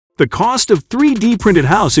The cost of 3D printed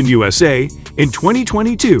house in USA in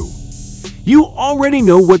 2022. You already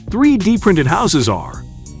know what 3D printed houses are.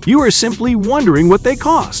 You are simply wondering what they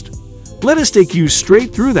cost. Let us take you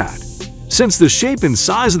straight through that. Since the shape and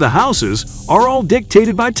size of the houses are all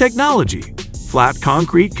dictated by technology, flat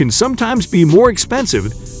concrete can sometimes be more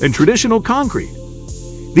expensive than traditional concrete.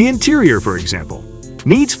 The interior, for example,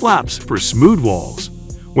 needs flaps for smooth walls.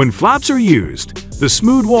 When flaps are used, the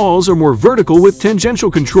smooth walls are more vertical with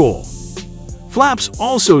tangential control. Flaps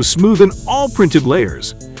also smoothen all printed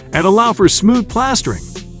layers and allow for smooth plastering.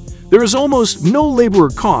 There is almost no labor or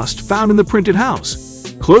cost found in the printed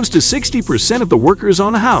house. Close to 60% of the workers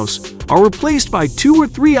on a house are replaced by 2 or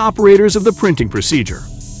 3 operators of the printing procedure.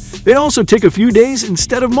 They also take a few days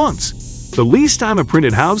instead of months. The least time a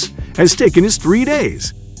printed house has taken is 3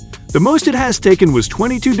 days. The most it has taken was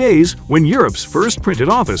 22 days when Europe's first printed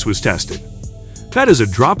office was tested. That is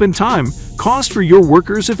a drop in time cost for your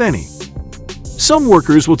workers, if any. Some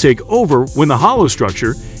workers will take over when the hollow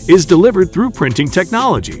structure is delivered through printing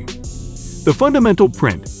technology. The fundamental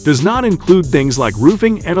print does not include things like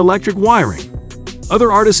roofing and electric wiring.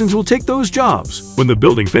 Other artisans will take those jobs when the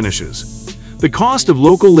building finishes. The cost of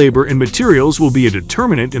local labor and materials will be a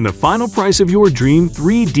determinant in the final price of your dream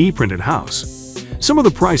 3D printed house. Some of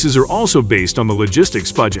the prices are also based on the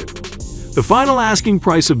logistics budget. The final asking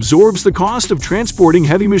price absorbs the cost of transporting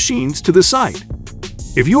heavy machines to the site.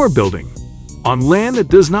 If you are building on land that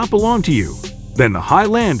does not belong to you, then the high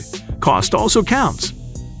land cost also counts.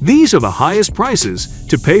 These are the highest prices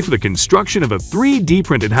to pay for the construction of a 3D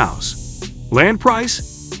printed house: land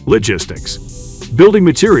price, logistics, building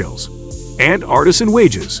materials, and artisan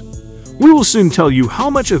wages. We will soon tell you how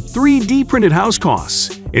much a 3D printed house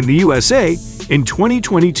costs in the USA in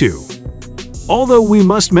 2022. Although we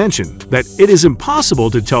must mention that it is impossible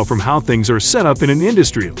to tell from how things are set up in an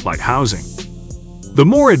industry like housing. The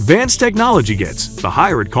more advanced technology gets, the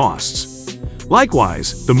higher it costs.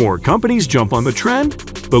 Likewise, the more companies jump on the trend,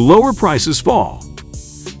 the lower prices fall.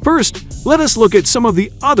 First, let us look at some of the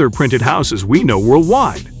other printed houses we know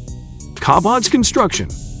worldwide. Cobod's Construction.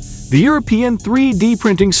 The European 3D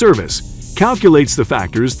printing service calculates the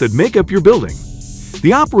factors that make up your building.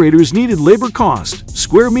 The operators needed labor cost,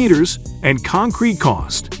 square meters, and concrete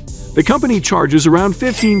cost. The company charges around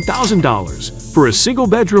 $15,000 for a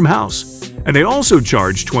single-bedroom house, and they also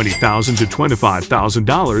charge $20,000 to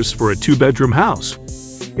 $25,000 for a 2-bedroom house.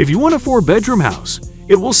 If you want a 4-bedroom house,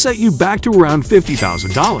 it will set you back to around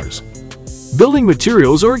 $50,000. Building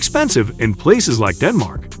materials are expensive in places like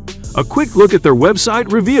Denmark. A quick look at their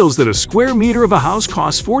website reveals that a square meter of a house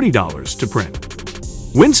costs $40 to print.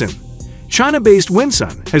 Winsun. China-based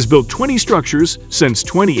Winsun has built 20 structures since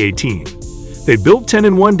 2018. They built 10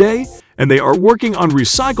 in one day, and they are working on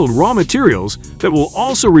recycled raw materials that will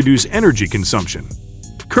also reduce energy consumption.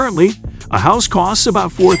 Currently, a house costs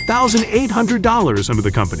about $4,800 under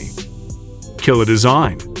the company. Killa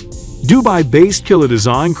Design. Dubai-based Killa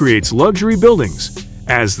Design creates luxury buildings,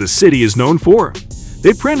 as the city is known for.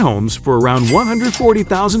 They print homes for around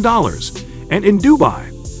 $140,000, and in Dubai,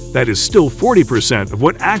 that is still 40% of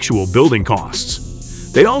what actual building costs.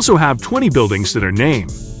 They also have 20 buildings that are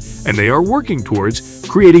named, and they are working towards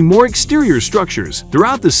creating more exterior structures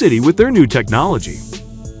throughout the city with their new technology.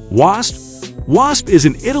 Wasp is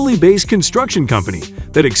an Italy-based construction company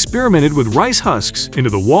that experimented with rice husks into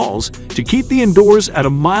the walls to keep the indoors at a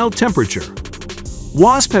mild temperature.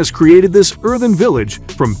 Wasp has created this earthen village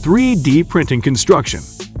from 3D printing construction.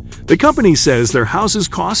 The company says their houses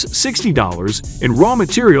cost $60 in raw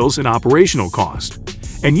materials and operational cost,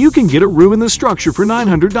 and you can get a room in the structure for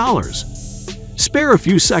 $900. Spare a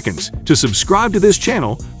few seconds to subscribe to this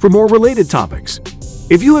channel for more related topics.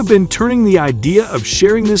 If you have been turning the idea of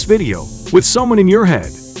sharing this video with someone in your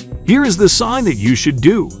head, here is the sign that you should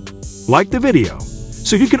do. Like the video,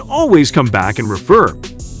 so you can always come back and refer.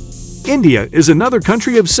 India is another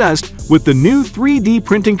country obsessed with the new 3D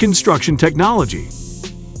printing construction technology.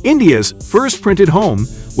 India's first printed home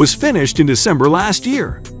was finished in December last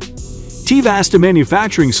year. T-Vasta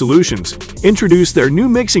Manufacturing Solutions introduced their new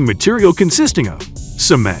mixing material consisting of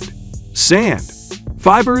cement, sand,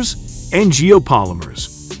 fibers, and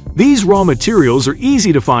geopolymers. These raw materials are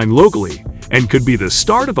easy to find locally and could be the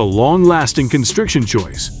start of a long-lasting construction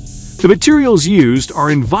choice. The materials used are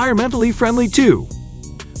environmentally friendly too.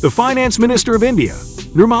 The Finance Minister of India,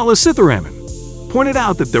 Nirmala Sitharaman, pointed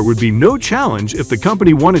out that there would be no challenge if the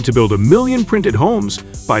company wanted to build 1 million printed homes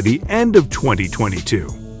by the end of 2022.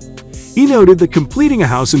 He noted that completing a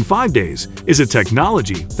house in 5 days is a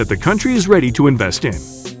technology that the country is ready to invest in.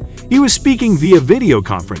 He was speaking via video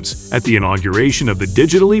conference at the inauguration of the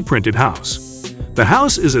digitally printed house. The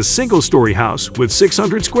house is a single-story house with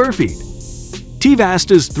 600 square feet.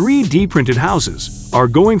 T-Vasta's 3D printed houses are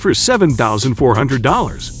going for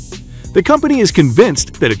 $7,400. The company is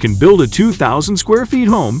convinced that it can build a 2,000 square feet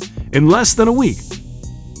home in less than a week.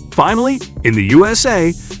 Finally, in the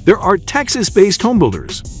USA, there are Texas-based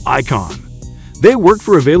homebuilders, Icon. They work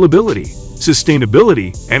for availability,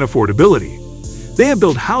 sustainability, and affordability. They have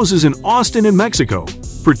built houses in Austin and Mexico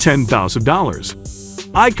for $10,000.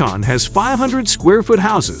 Icon has 500 square foot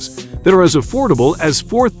houses that are as affordable as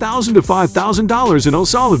 $4,000 to $5,000 in El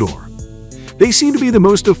Salvador. They seem to be the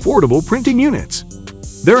most affordable printing units.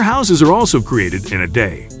 Their houses are also created in a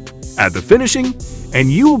day. Add the finishing,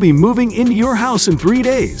 and you will be moving into your house in 3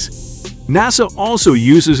 days. NASA also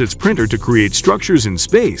uses its printer to create structures in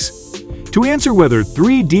space. To answer whether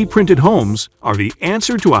 3D printed homes are the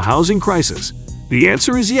answer to a housing crisis, the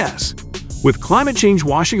answer is yes. With climate change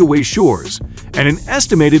washing away shores and an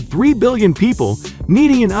estimated 3 billion people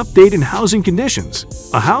needing an update in housing conditions,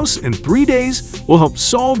 a house in 3 days will help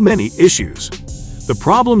solve many issues. The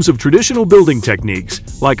problems of traditional building techniques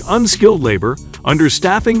like unskilled labor,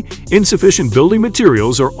 understaffing, insufficient building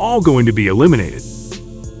materials are all going to be eliminated.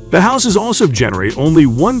 The houses also generate only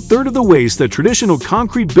 1/3 of the waste that traditional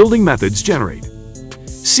concrete building methods generate.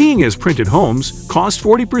 Seeing as printed homes cost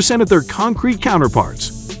 40% of their concrete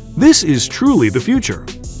counterparts, this is truly the future.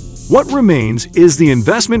 What remains is the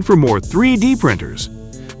investment for more 3D printers.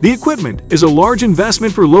 The equipment is a large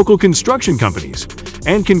investment for local construction companies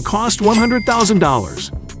and can cost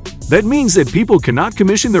 $100,000. That means that people cannot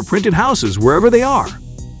commission their printed houses wherever they are.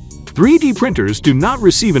 3D printers do not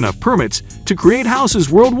receive enough permits to create houses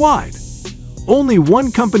worldwide. Only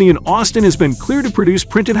one company in Austin has been cleared to produce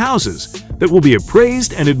printed houses that will be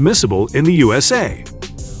appraised and admissible in the USA.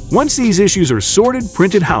 Once these issues are sorted,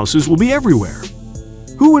 printed houses will be everywhere.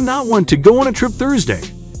 Who would not want to go on a trip Thursday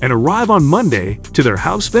and arrive on Monday to their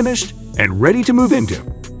house finished and ready to move into?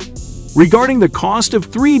 Regarding the cost of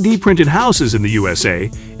 3D printed houses in the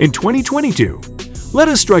USA in 2022, let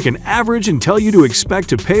us strike an average and tell you to expect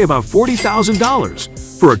to pay about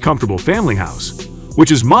 $40,000 for a comfortable family house,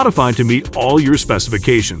 which is modified to meet all your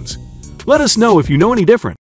specifications. Let us know if you know any different.